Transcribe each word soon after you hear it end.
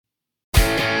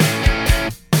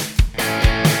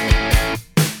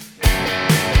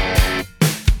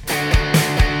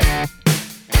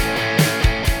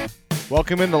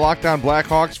Welcome into Locked On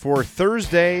Blackhawks for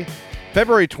Thursday,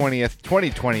 February 20th,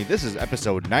 2020. This is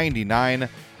episode 99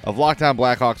 of Locked On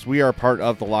Blackhawks. We are part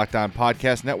of the Locked On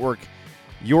Podcast Network,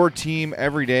 your team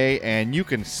every day, and you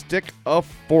can stick a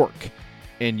fork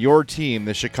in your team,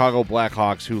 the Chicago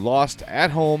Blackhawks, who lost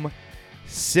at home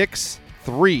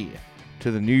 6-3 to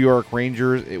the New York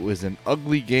Rangers. It was an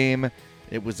ugly game.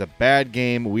 It was a bad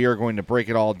game. We are going to break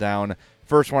it all down.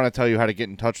 First, I want to tell you how to get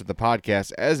in touch with the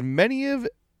podcast. As many of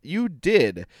you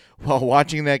did while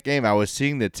watching that game, I was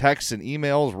seeing the texts and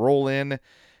emails roll in,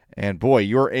 and boy,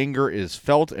 your anger is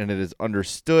felt and it is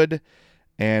understood,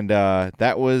 and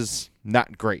that was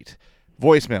not great.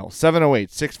 Voicemail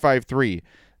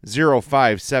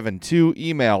 708-653-0572.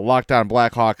 Email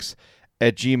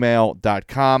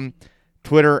lockedonblackhawks@gmail.com.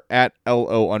 Twitter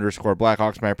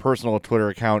 @LO_Blackhawks. My personal Twitter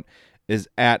account is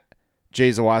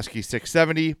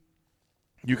 @JZawoski670.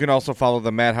 You can also follow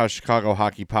the Madhouse Chicago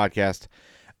Hockey Podcast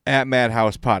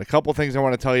 @MadhousePod. A couple things I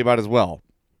want to tell you about as well.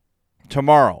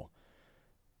 Tomorrow,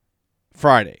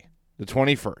 Friday, the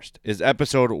 21st, is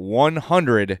episode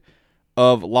 100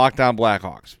 of Locked On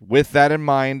Blackhawks. With that in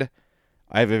mind,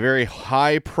 I have a very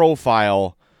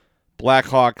high-profile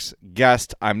Blackhawks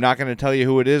guest. I'm not going to tell you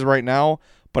who it is right now,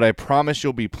 but I promise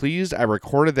you'll be pleased. I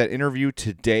recorded that interview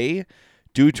today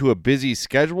due to a busy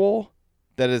schedule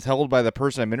that is held by the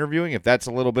person I'm interviewing, if that's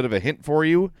a little bit of a hint for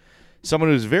you.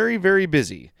 Someone who's very, very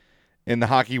busy in the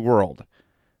hockey world.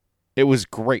 It was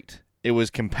great. It was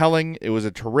compelling. It was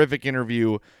a terrific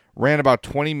interview. Ran about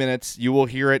 20 minutes. You will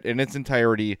hear it in its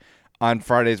entirety on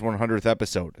Friday's 100th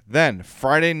episode. Then,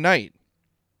 Friday night,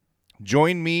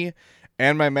 join me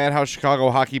and my Madhouse Chicago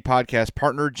Hockey Podcast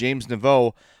partner, James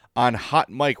Naveau, on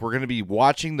Hot Mic. We're going to be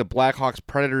watching the Blackhawks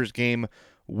Predators game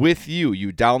with you.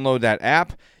 You download that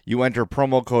app, you enter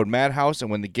promo code Madhouse, and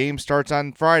when the game starts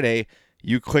on Friday,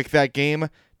 you click that game.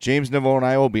 James Naveau and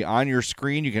I will be on your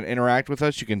screen. You can interact with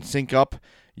us. You can sync up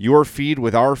your feed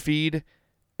with our feed.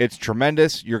 It's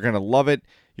tremendous. You're going to love it.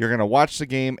 You're going to watch the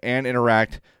game and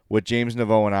interact with James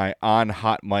Naveau and I on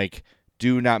Hot Mic.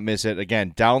 Do not miss it.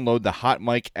 Again, download the Hot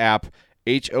Mic app,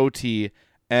 HOTMIC,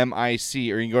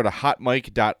 or you can go to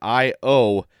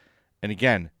hotmic.io. And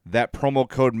again, that promo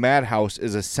code Madhouse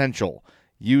is essential.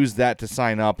 Use that to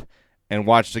sign up and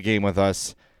watch the game with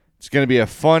us. It's going to be a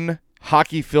fun,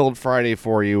 hockey-filled Friday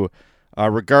for you,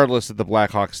 regardless of the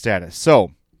Blackhawks status.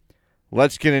 So,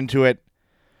 let's get into it.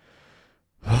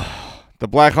 The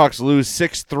Blackhawks lose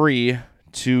 6-3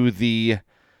 to the,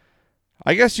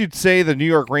 I guess you'd say the New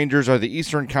York Rangers are the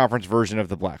Eastern Conference version of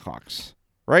the Blackhawks,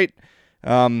 right?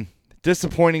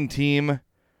 Disappointing team,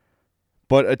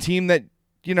 but a team that,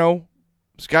 you know,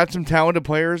 it's got some talented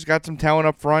players, got some talent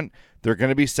up front. They're going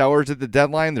to be sellers at the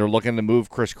deadline. They're looking to move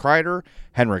Chris Kreider.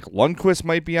 Henrik Lundqvist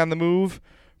might be on the move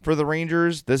for the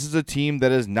Rangers. This is a team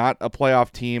that is not a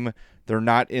playoff team. They're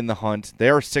not in the hunt. They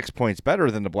are 6 points better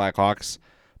than the Blackhawks,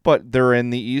 but they're in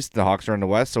the East. The Hawks are in the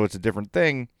West, so it's a different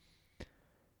thing.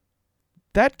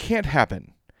 That can't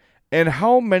happen. And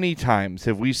how many times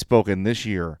have we spoken this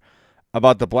year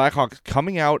about the Blackhawks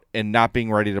coming out and not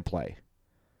being ready to play?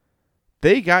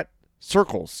 They got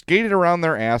circles skated around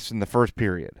their ass in the first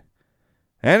period,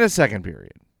 and a second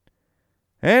period,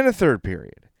 and a third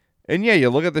period. And yeah, you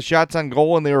look at the shots on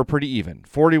goal, and they were pretty even,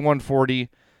 41-40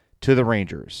 to the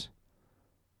Rangers.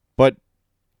 But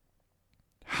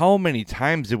how many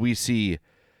times did we see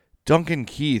Duncan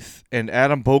Keith and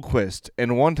Adam Boqvist,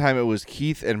 and one time it was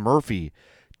Keith and Murphy,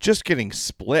 just getting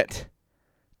split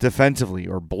defensively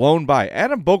or blown by?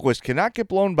 Adam Boqvist cannot get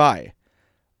blown by.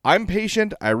 I'm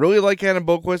patient. I really like Adam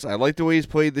Boqvist. I like the way he's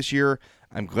played this year.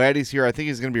 I'm glad he's here. I think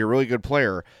he's going to be a really good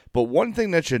player. But one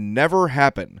thing that should never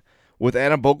happen with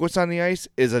Adam Boqvist on the ice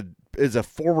is a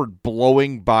forward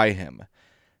blowing by him.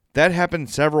 That happened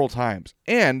several times.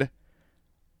 And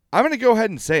I'm going to go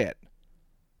ahead and say it.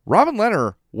 Robin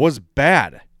Lehner was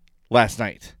bad last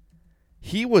night.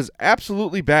 He was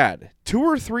absolutely bad. 2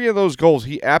 or 3 of those goals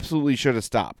he absolutely should have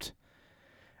stopped.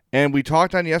 And we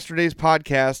talked on yesterday's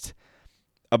podcast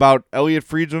about Elliot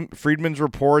Friedman's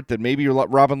report that maybe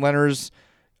Robin Lehner's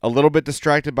a little bit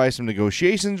distracted by some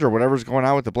negotiations or whatever's going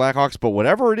on with the Blackhawks. But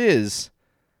whatever it is,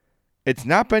 it's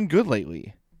not been good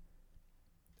lately.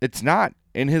 It's not.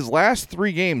 In his last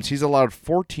 3 games, he's allowed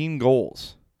 14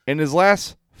 goals. In his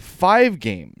last 5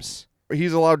 games,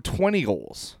 he's allowed 20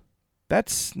 goals.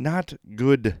 That's not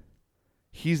good.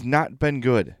 He's not been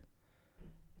good.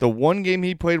 The one game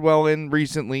he played well in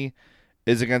recently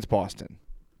is against Boston.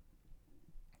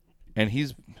 And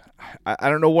I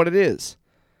don't know what it is.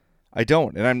 I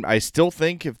don't. And I still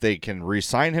think if they can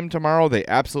re-sign him tomorrow, they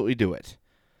absolutely do it.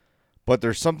 But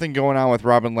there's something going on with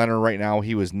Robin Lehner right now.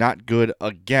 He was not good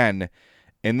again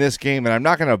in this game, and I'm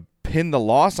not going to pin the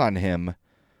loss on him,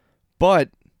 but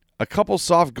a couple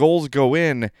soft goals go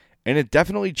in, and it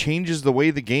definitely changes the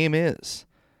way the game is.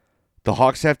 The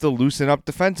Hawks have to loosen up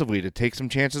defensively, to take some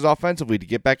chances offensively, to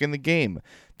get back in the game.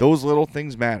 Those little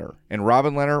things matter. And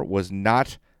Robin Lehner was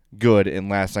not good in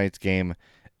last night's game.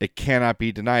 It cannot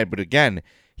be denied. But again,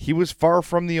 he was far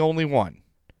from the only one.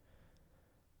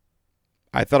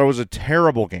 I thought it was a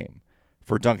terrible game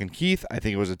for Duncan Keith. I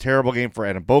think it was a terrible game for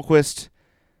Adam Boqvist.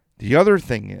 The other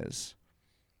thing is,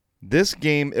 this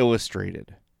game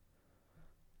illustrated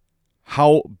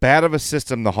how bad of a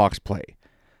system the Hawks play.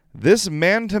 This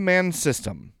man-to-man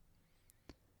system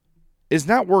is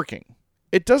not working.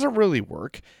 It doesn't really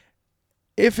work.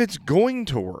 If it's going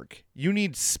to work, you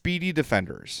need speedy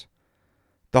defenders.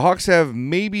 The Hawks have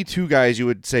maybe two guys you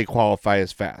would say qualify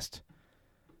as fast.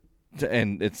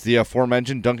 And it's the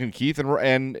aforementioned Duncan Keith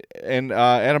and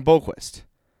Adam Boqvist.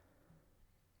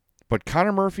 But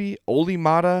Connor Murphy, Olli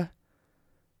Maatta,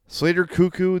 Slater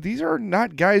Koekkoek, these are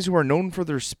not guys who are known for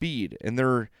their speed and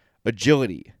their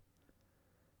agility.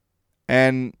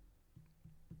 And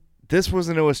this was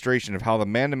an illustration of how the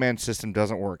man-to-man system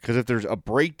doesn't work. Because if there's a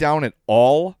breakdown at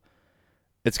all,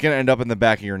 it's going to end up in the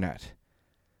back of your net.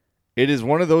 It is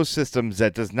one of those systems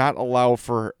that does not allow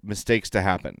for mistakes to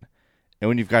happen. And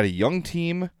when you've got a young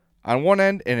team on one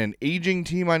end and an aging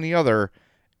team on the other,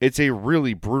 it's a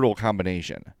really brutal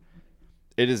combination.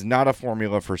 It is not a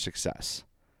formula for success.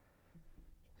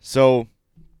 So,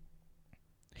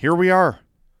 here we are.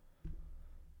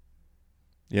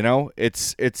 You know,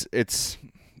 it's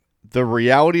the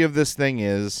reality of this thing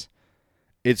is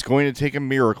it's going to take a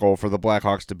miracle for the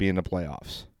Blackhawks to be in the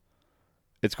playoffs.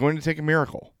 It's going to take a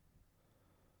miracle.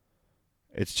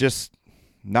 It's just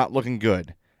not looking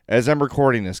good. As I'm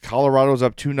recording this, Colorado's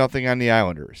up 2-0 on the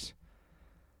Islanders.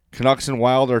 Canucks and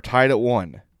Wild are tied at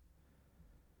 1.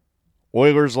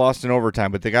 Oilers lost in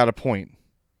overtime, but they got a point.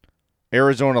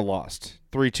 Arizona lost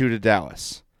 3-2 to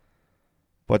Dallas.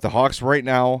 But the Hawks right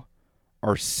now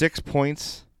are 8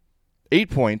 points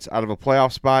out of a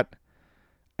playoff spot.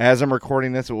 As I'm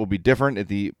recording this, it will be different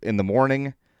in the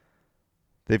morning.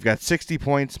 They've got 60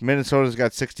 points. Minnesota's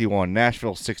got 61.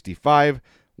 Nashville 65.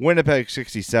 Winnipeg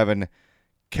 67.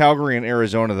 Calgary and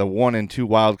Arizona, the 1 and 2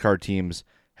 wildcard teams,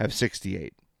 have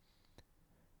 68.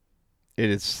 It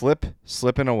is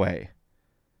slipping away.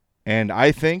 And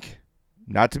I think,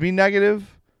 not to be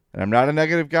negative, and I'm not a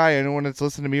negative guy. Anyone that's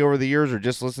listened to me over the years or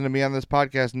just listened to me on this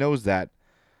podcast knows that.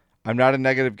 I'm not a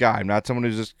negative guy. I'm not someone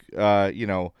who's just,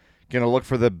 going to look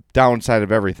for the downside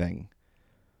of everything.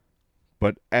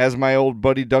 But as my old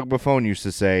buddy Doug Buffone used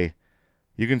to say,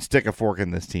 you can stick a fork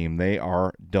in this team. They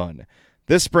are done.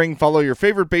 This spring, follow your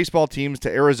favorite baseball teams to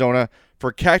Arizona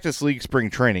for Cactus League spring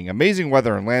training. Amazing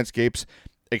weather and landscapes,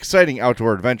 exciting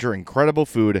outdoor adventure, incredible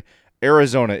food.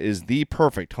 Arizona is the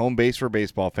perfect home base for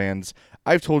baseball fans.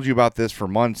 I've told you about this for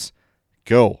months.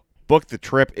 Go. Book the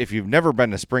trip. If you've never been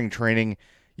to spring training,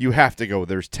 you have to go.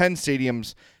 There's 10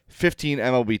 stadiums, 15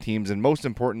 MLB teams, and most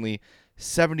importantly,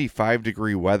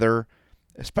 75-degree weather,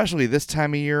 especially this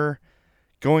time of year.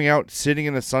 Going out, sitting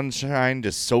in the sunshine,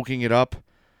 just soaking it up.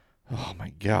 Oh,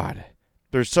 my God.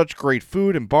 There's such great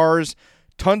food and bars,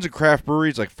 tons of craft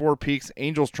breweries like Four Peaks,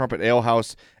 Angel's Trumpet Ale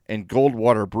House, and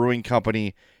Goldwater Brewing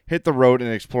Company. Hit the road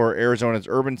and explore Arizona's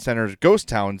urban centers, ghost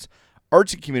towns,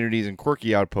 artsy communities, and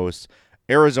quirky outposts.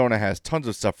 Arizona has tons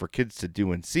of stuff for kids to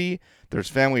do and see. There's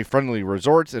family-friendly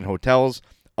resorts and hotels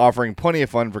offering plenty of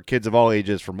fun for kids of all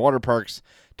ages, from water parks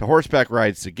to horseback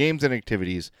rides to games and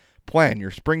activities. Plan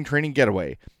your spring training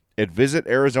getaway at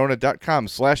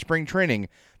visitarizona.com/springtraining.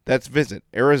 That's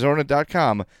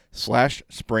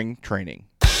visitarizona.com/springtraining.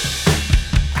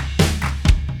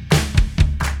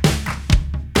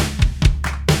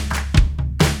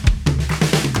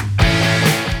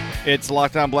 It's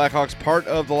Locked On Blackhawks, part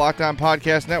of the Locked On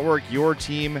Podcast Network, your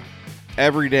team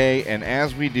every day. And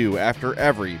as we do after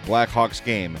every Blackhawks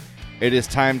game, it is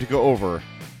time to go over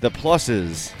the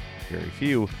pluses, very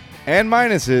few, and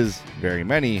minuses, very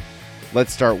many.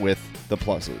 Let's start with the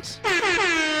pluses.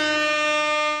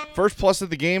 First plus of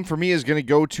the game for me is going to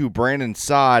go to Brandon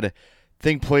Saad.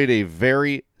 Think played a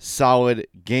very solid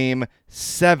game.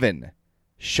 7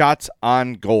 shots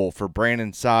on goal for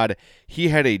Brandon Saad. He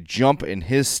had a jump in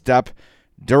his step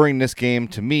during this game.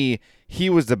 To me, he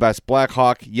was the best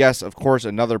Blackhawk. Yes, of course,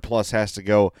 another plus has to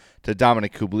go to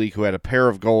Dominik Kubalik, who had a pair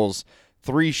of goals,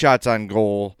 3 shots on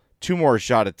goal, 2 more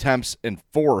shot attempts, and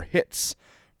 4 hits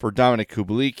for Dominik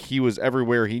Kubalik. He was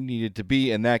everywhere he needed to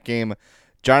be in that game.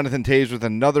 Jonathan Toews with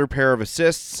another pair of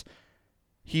assists.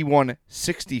 He won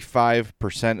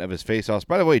 65% of his faceoffs.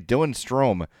 By the way, Dylan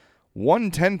Strome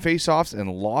won 10 faceoffs and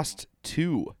lost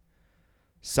 2.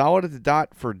 Solid at the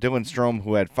dot for Dylan Strome,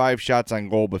 who had 5 shots on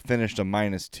goal but finished a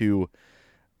 -2.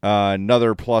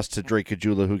 Another plus to Drake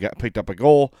Caggiula, who picked up a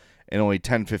goal and only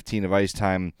 10-15 of ice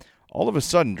time. All of a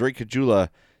sudden, Drake Caggiula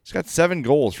has got 7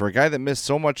 goals for a guy that missed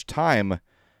so much time.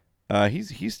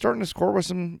 He's starting to score with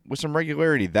some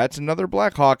regularity. That's another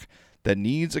Blackhawk that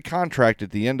needs a contract at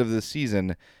the end of the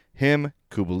season. Him,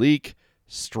 Kubalik,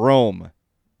 Strome.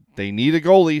 They need a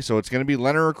goalie, so it's going to be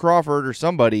Leonard or Crawford or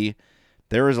somebody.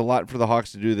 There is a lot for the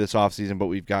Hawks to do this offseason, but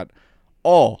we've got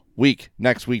all week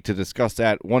next week to discuss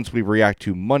that once we react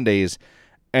to Monday's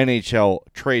NHL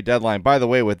trade deadline. By the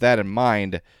way, with that in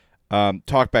mind,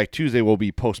 Talkback Tuesday will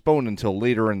be postponed until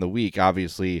later in the week,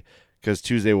 obviously, because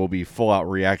Tuesday will be full-out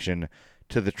reaction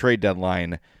to the trade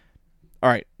deadline. All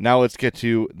right, now let's get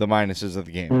to the minuses of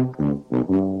the game.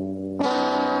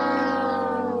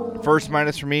 First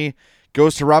minus for me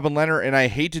goes to Robin Lehner, and I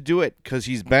hate to do it because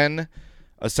he's been,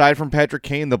 aside from Patrick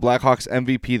Kane, the Blackhawks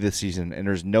MVP this season, and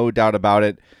there's no doubt about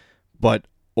it. But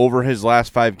over his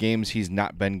last 5 games, he's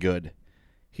not been good.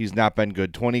 He's not been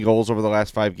good. 20 goals over the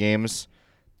last 5 games.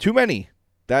 Too many.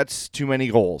 That's too many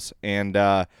goals. And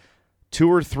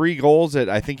 2 or 3 goals that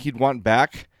I think he'd want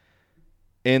back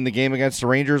in the game against the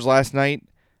Rangers last night.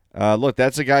 Look,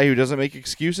 that's a guy who doesn't make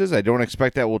excuses. I don't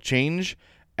expect that will change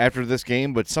after this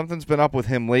game, but something's been up with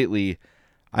him lately.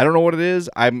 I don't know what it is.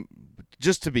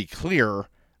 Just to be clear,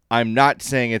 I'm not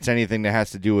saying it's anything that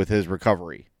has to do with his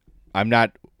recovery. I'm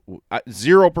not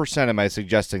 0% am I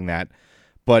suggesting that,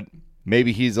 but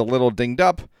maybe he's a little dinged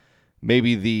up.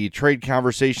 Maybe the trade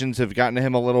conversations have gotten to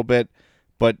him a little bit,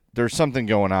 but there's something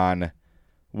going on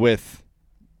with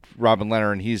Robin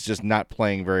Lehner, and he's just not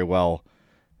playing very well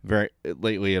very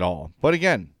lately at all. But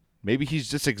again, maybe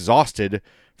he's just exhausted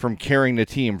from carrying the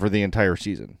team for the entire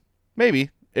season.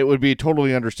 Maybe. It would be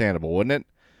totally understandable, wouldn't it?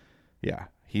 Yeah,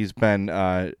 he's been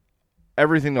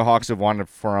everything the Hawks have wanted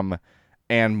from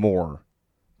and more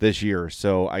this year.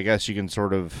 So I guess you can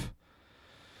sort of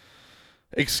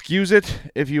excuse it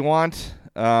if you want.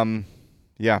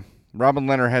 Yeah, Robin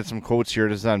Lehner had some quotes here.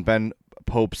 This is on Ben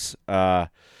Pope's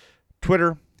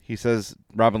Twitter. He says,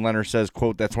 Robin Lehner says,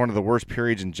 quote, "That's one of the worst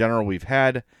periods in general we've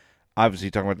had."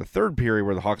 Obviously talking about the third period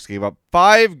where the Hawks gave up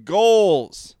 5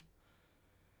 goals.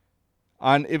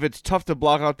 On if it's tough to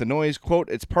block out the noise, quote,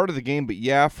 "It's part of the game, but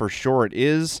yeah, for sure it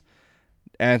is."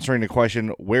 Answering the question,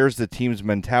 where's the team's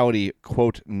mentality,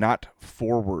 quote, "Not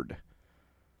forward."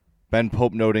 Ben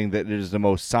Pope noting that it is the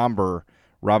most somber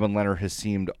Robin Lehner has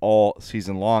seemed all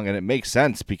season long, and it makes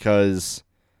sense because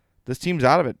this team's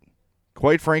out of it.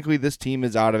 Quite frankly, this team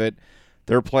is out of it.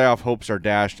 Their playoff hopes are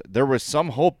dashed. There was some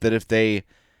hope that if they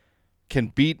can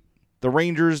beat the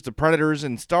Rangers, the Predators,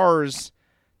 and Stars,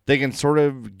 they can sort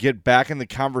of get back in the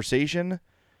conversation.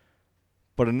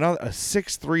 But a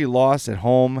 6-3 loss at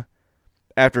home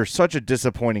after such a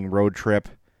disappointing road trip,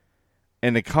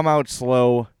 and to come out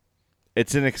slow,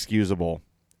 it's inexcusable.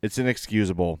 It's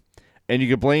inexcusable. And you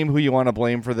can blame who you want to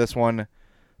blame for this one,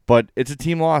 but it's a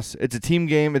team loss. It's a team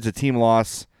game. It's a team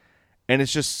loss. And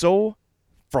it's just so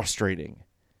frustrating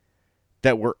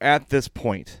that we're at this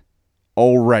point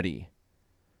already.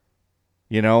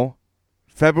 You know,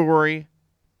 February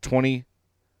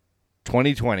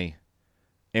 2020,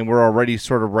 and we're already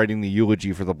sort of writing the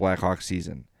eulogy for the Blackhawks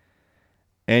season.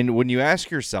 And when you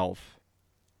ask yourself,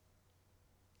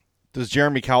 does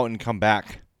Jeremy Colliton come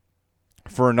back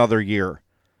for another year?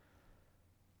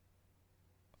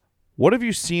 What have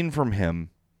you seen from him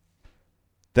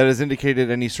that has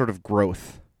indicated any sort of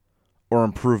growth or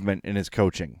improvement in his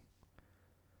coaching?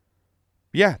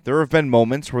 Yeah, there have been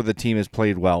moments where the team has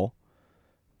played well.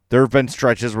 There have been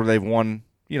stretches where they've won,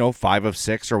 5 of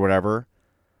 6 or whatever.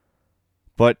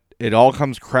 But it all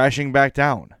comes crashing back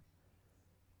down.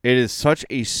 It is such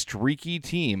a streaky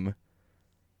team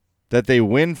that they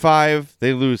win 5,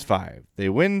 they lose 5. They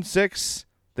win 6,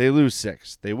 they lose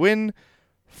 6. They win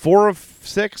 4 of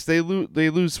 6, they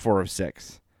lose 4 of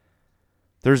 6.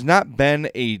 There's not been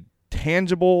a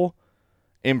tangible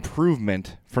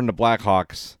improvement from the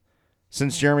Blackhawks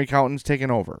since Jeremy Colliton's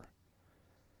taken over.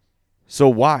 So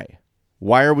why?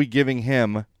 Why are we giving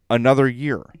him another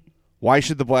year? Why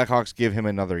should the Blackhawks give him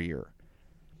another year?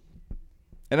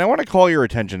 And I want to call your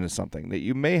attention to something that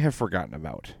you may have forgotten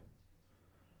about.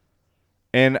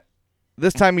 And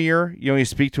this time of year, you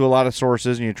speak to a lot of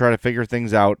sources and you try to figure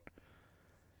things out.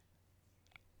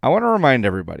 I want to remind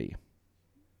everybody,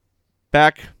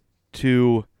 back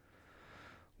to,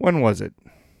 when was it?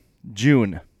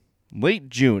 Late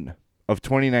June of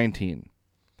 2019.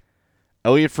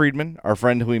 Elliot Friedman, our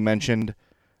friend who we mentioned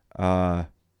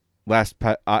last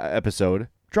episode,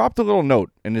 dropped a little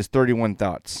note in his 31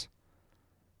 Thoughts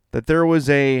that there was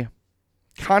a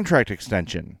contract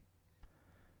extension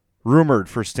rumored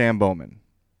for Stan Bowman.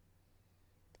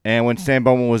 And when Stan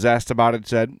Bowman was asked about it,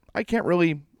 said, I can't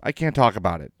talk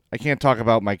about it. I can't talk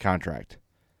about my contract.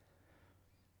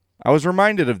 I was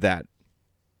reminded of that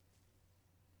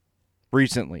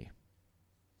recently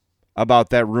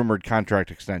about that rumored contract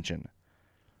extension.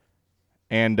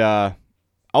 And I'll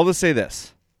just say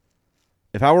this.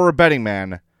 If I were a betting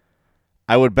man,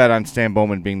 I would bet on Stan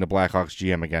Bowman being the Blackhawks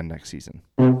GM again next season.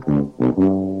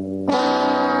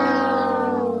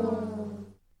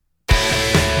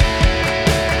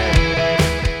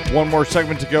 One more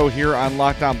segment to go here on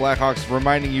Locked On Blackhawks.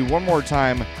 Reminding you one more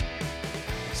time,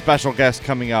 special guest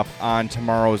coming up on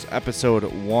tomorrow's episode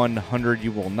 100.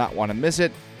 You will not want to miss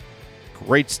it.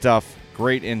 Great stuff,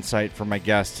 great insight from my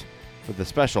guest for the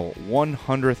special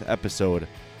 100th episode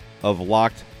of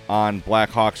Locked On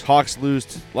Blackhawks. Hawks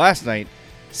lose last night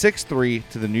 6-3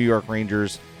 to the New York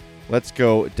Rangers. Let's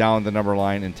go down the number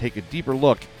line and take a deeper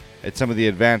look at some of the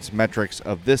advanced metrics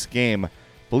of this game.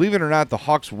 Believe it or not, the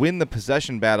Hawks win the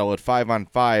possession battle at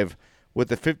 5-on-5 with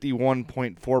a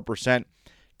 51.4%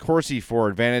 Corsi for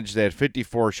advantage. They had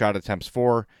 54 shot attempts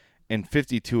for and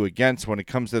 52 against. When it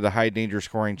comes to the high danger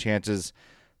scoring chances,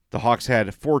 the Hawks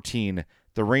had 14.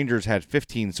 The Rangers had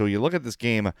 15. So you look at this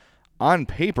game on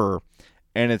paper,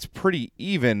 and it's pretty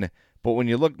even. But when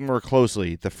you look more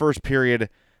closely, the first period,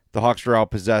 the Hawks were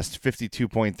outpossessed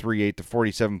 52.38 to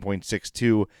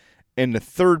 47.62. In the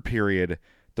third period,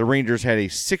 the Rangers had a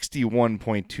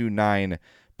 61.29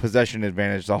 possession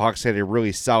advantage. The Hawks had a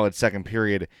really solid second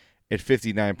period at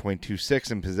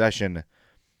 59.26 in possession.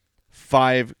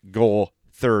 5-goal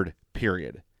third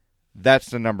period. That's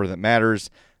the number that matters.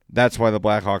 That's why the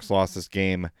Blackhawks lost this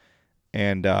game.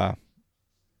 And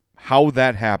how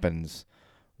that happens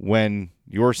when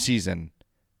your season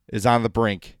is on the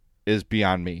brink is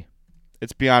beyond me.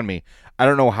 It's beyond me. I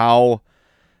don't know how.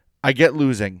 I get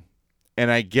losing,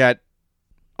 and I get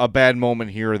a bad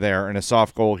moment here or there and a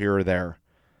soft goal here or there.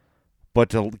 But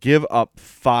to give up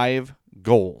 5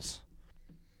 goals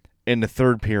in the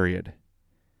third period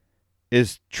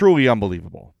is truly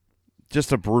unbelievable.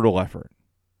 Just a brutal effort.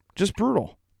 Just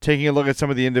brutal. Taking a look at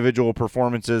some of the individual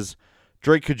performances,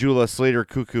 Drake Caggiula, Slater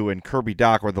Koekkoek, and Kirby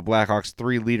Dach were the Blackhawks'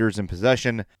 3 leaders in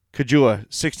possession. Caggiula,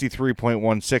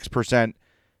 63.16%.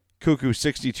 Koekkoek,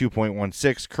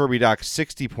 62.16%. Kirby Dach,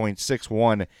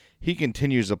 60.61%. He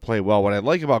continues to play well. What I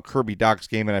like about Kirby Dach's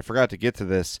game, and I forgot to get to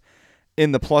this,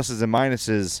 in the pluses and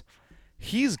minuses,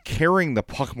 he's carrying the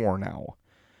puck more now.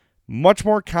 Much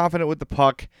more confident with the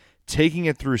puck, taking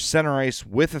it through center ice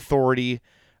with authority.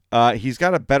 He's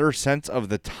got a better sense of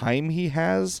the time he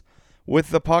has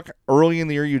with the puck. Early in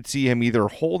the year, you'd see him either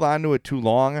hold on to it too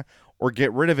long or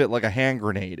get rid of it like a hand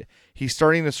grenade. He's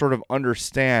starting to sort of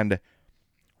understand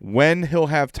when he'll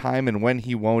have time and when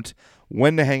he won't,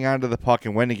 when to hang on to the puck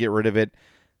and when to get rid of it.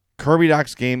 Kirby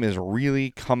Dach's game is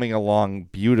really coming along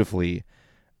beautifully,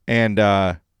 and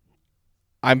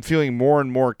I'm feeling more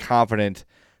and more confident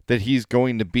that he's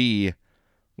going to be,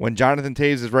 when Jonathan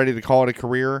Toews is ready to call it a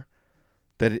career,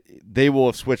 that they will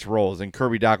have switched roles, and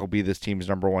Kirby Dach will be this team's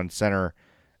number one center,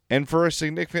 and for a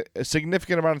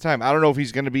significant amount of time. I don't know if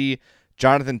he's going to be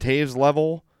Jonathan Toews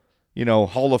level,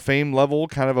 Hall of Fame level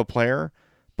kind of a player,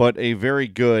 but a very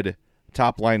good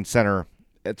top-line center.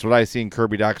 That's what I see in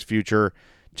Kirby Dach's future.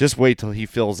 Just wait till he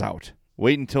fills out.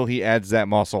 Wait until he adds that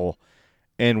muscle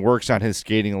and works on his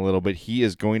skating a little bit. He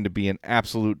is going to be an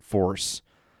absolute force.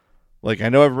 Like, I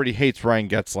know everybody hates Ryan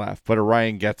Getzlaf, but a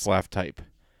Ryan Getzlaf type.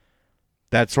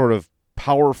 That sort of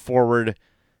power forward,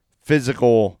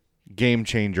 physical game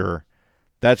changer.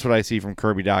 That's what I see from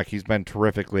Kirby Dach. He's been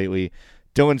terrific lately.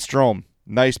 Dylan Strome,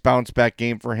 nice bounce back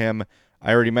game for him.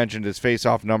 I already mentioned his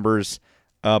face-off numbers,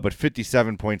 but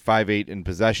 57.58 in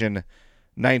possession,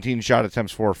 19 shot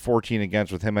attempts for, 14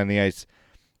 against with him on the ice.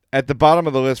 At the bottom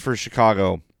of the list for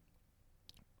Chicago,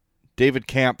 David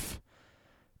Kampf,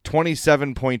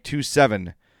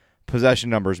 27.27 possession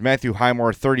numbers. Matthew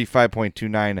Highmore,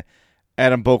 35.29.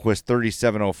 Adam Boqvist,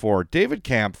 37.04. David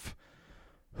Kampf,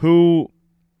 who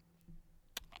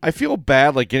I feel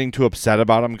bad getting too upset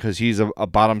about him because he's a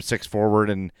bottom six forward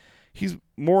and he's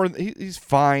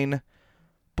fine.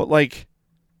 But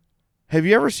have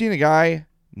you ever seen a guy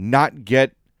not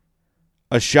get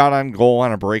a shot on goal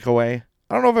on a breakaway?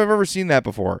 I don't know if I've ever seen that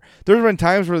before. There's been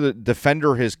times where the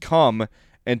defender has come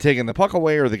and taken the puck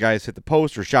away, or the guy's hit the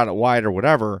post or shot it wide or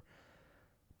whatever.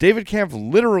 David Kampf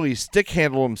literally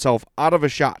stick-handled himself out of a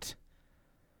shot.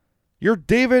 You're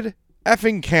David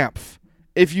effing Kampf.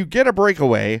 If you get a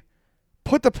breakaway,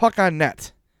 put the puck on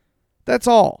net. That's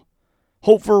all.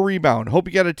 Hope for a rebound. Hope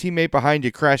you got a teammate behind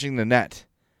you crashing the net.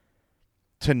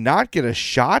 To not get a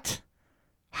shot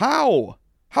How?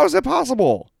 How is that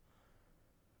possible?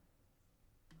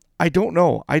 I don't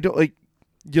know.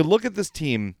 You look at this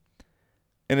team,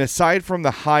 and aside from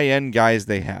the high-end guys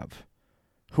they have,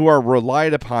 who are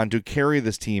relied upon to carry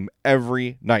this team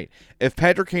every night, if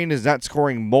Patrick Kane is not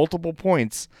scoring multiple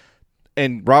points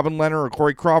and Robin Lehner or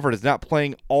Corey Crawford is not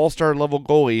playing all-star level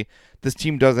goalie, this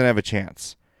team doesn't have a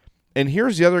chance. And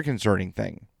here's the other concerning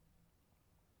thing.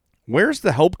 Where's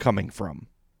the help coming from?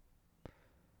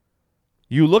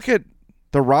 You look at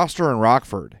the roster in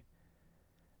Rockford,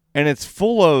 and it's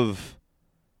full of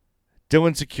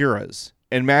Dylan Securas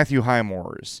and Matthew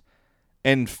Highmores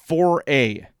and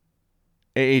 4A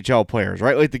AHL players,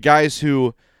 right? Like the guys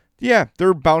who,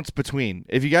 they're bounced between.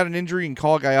 If you got an injury, you can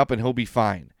call a guy up and he'll be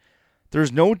fine.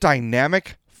 There's no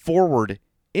dynamic forward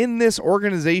in this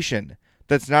organization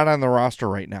that's not on the roster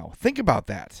right now. Think about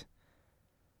that.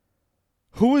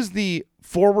 Who is the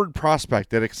forward prospect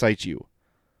that excites you?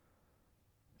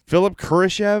 Philip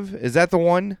Kurashev? Is that the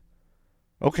one?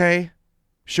 Okay.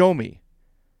 Show me.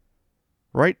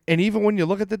 Right? And even when you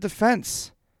look at the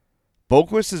defense,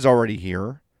 Boquist is already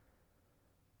here.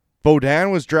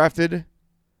 Beaudin was drafted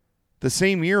the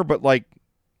same year, but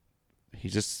he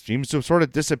just seems to have sort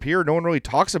of disappeared. No one really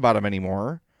talks about him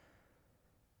anymore.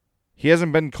 He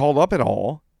hasn't been called up at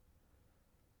all.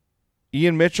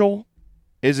 Ian Mitchell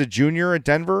is a junior at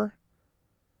Denver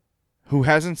who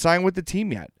hasn't signed with the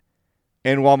team yet.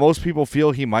 And while most people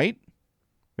feel he might,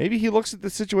 maybe he looks at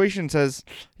the situation and says,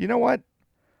 you know what?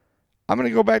 I'm going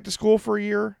to go back to school for a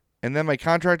year, and then my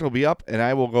contract will be up, and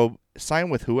I will go sign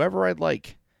with whoever I'd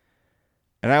like.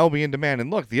 And I will be in demand.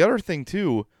 And look, the other thing,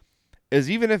 too, is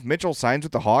even if Mitchell signs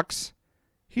with the Hawks,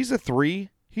 he's a 3.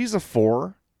 He's a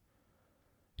 4.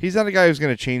 He's not a guy who's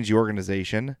going to change the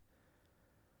organization.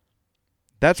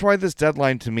 That's why this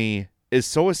deadline, to me, is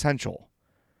so essential.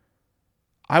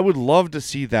 I would love to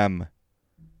see them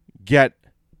get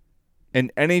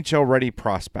an NHL-ready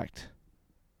prospect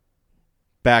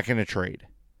back in a trade.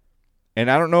 And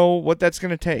I don't know what that's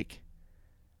going to take.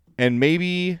 And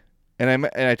maybe, and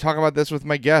I talk about this with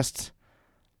my guests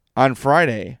on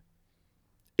Friday,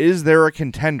 is there a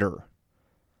contender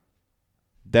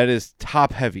that is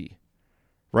top-heavy,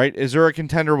 right? Is there a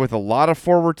contender with a lot of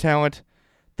forward talent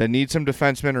that needs some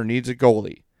defensemen or needs a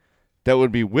goalie that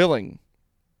would be willing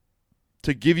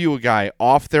to give you a guy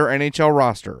off their NHL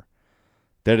roster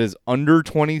that is under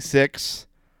 26,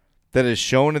 that is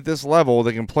shown at this level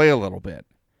that can play a little bit?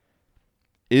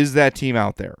 Is that team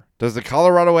out there? Does the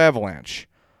Colorado Avalanche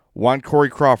want Corey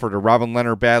Crawford or Robin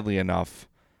Lehner badly enough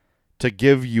to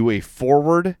give you a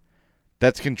forward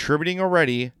that's contributing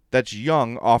already, that's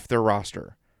young off their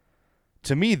roster?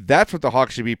 To me, that's what the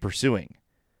Hawks should be pursuing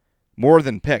more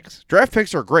than picks. Draft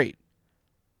picks are great,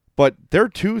 but they're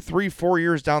 2, 3, 4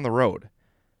 years down the road.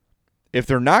 If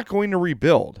they're not going to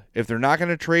rebuild, if they're not going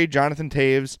to trade Jonathan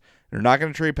Toews, they're not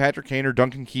going to trade Patrick Kane or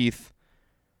Duncan Keith,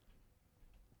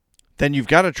 then you've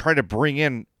got to try to bring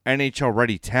in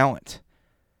NHL-ready talent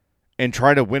and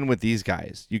try to win with these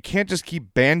guys. You can't just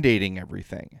keep band-aiding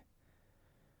everything.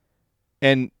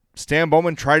 And Stan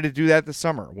Bowman tried to do that this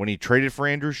summer when he traded for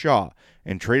Andrew Shaw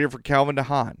and traded for Calvin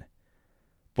DeHaan.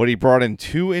 But he brought in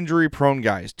 2 injury-prone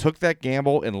guys, took that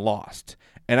gamble, and lost.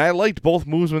 And I liked both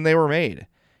moves when they were made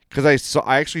because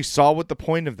I actually saw what the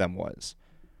point of them was.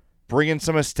 Bring in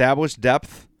some established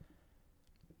depth.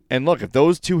 And look, if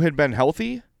those 2 had been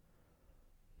healthy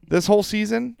this whole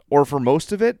season, or for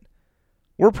most of it,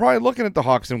 we're probably looking at the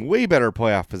Hawks in way better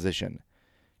playoff position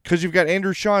because you've got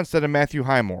Andrew Shaw instead of Matthew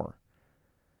Highmore.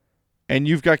 And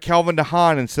you've got Calvin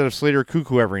DeHaan instead of Slater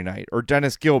Cuckoo every night, or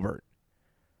Dennis Gilbert,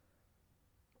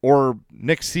 or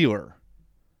Nick Seeler,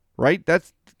 right?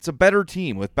 It's a better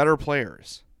team with better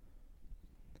players.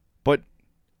 But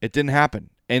it didn't happen.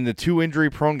 And the 2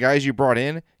 injury-prone guys you brought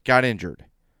in got injured,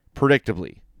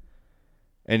 predictably.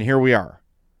 And here we are.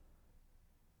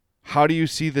 How do you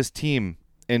see this team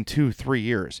in 2, 3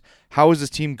 years? How is this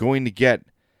team going to get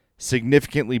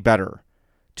significantly better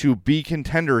to be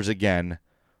contenders again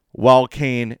while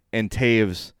Kane and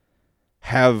Toews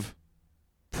have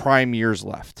prime years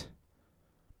left?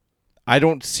 I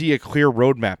don't see a clear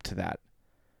roadmap to that.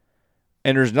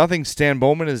 And there's nothing Stan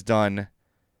Bowman has done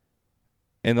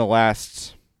in the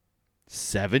last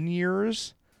 7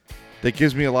 years that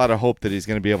gives me a lot of hope that he's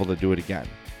going to be able to do it again.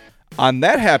 On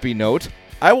that happy note,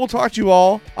 I will talk to you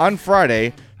all on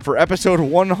Friday for episode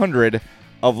 100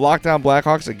 of Locked On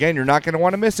Blackhawks. Again, you're not going to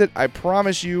want to miss it. I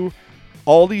promise you,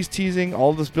 all these teasing,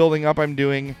 all this building up I'm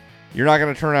doing, you're not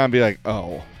going to turn on and be like,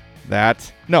 oh,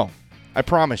 that. No, I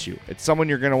promise you. It's someone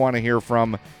you're going to want to hear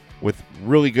from with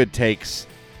really good takes,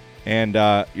 and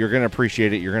you're going to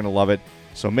appreciate it. You're going to love it.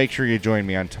 So make sure you join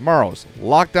me on tomorrow's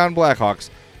Locked On Blackhawks,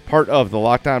 part of the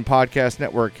Locked On Podcast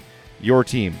Network, your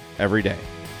team every day.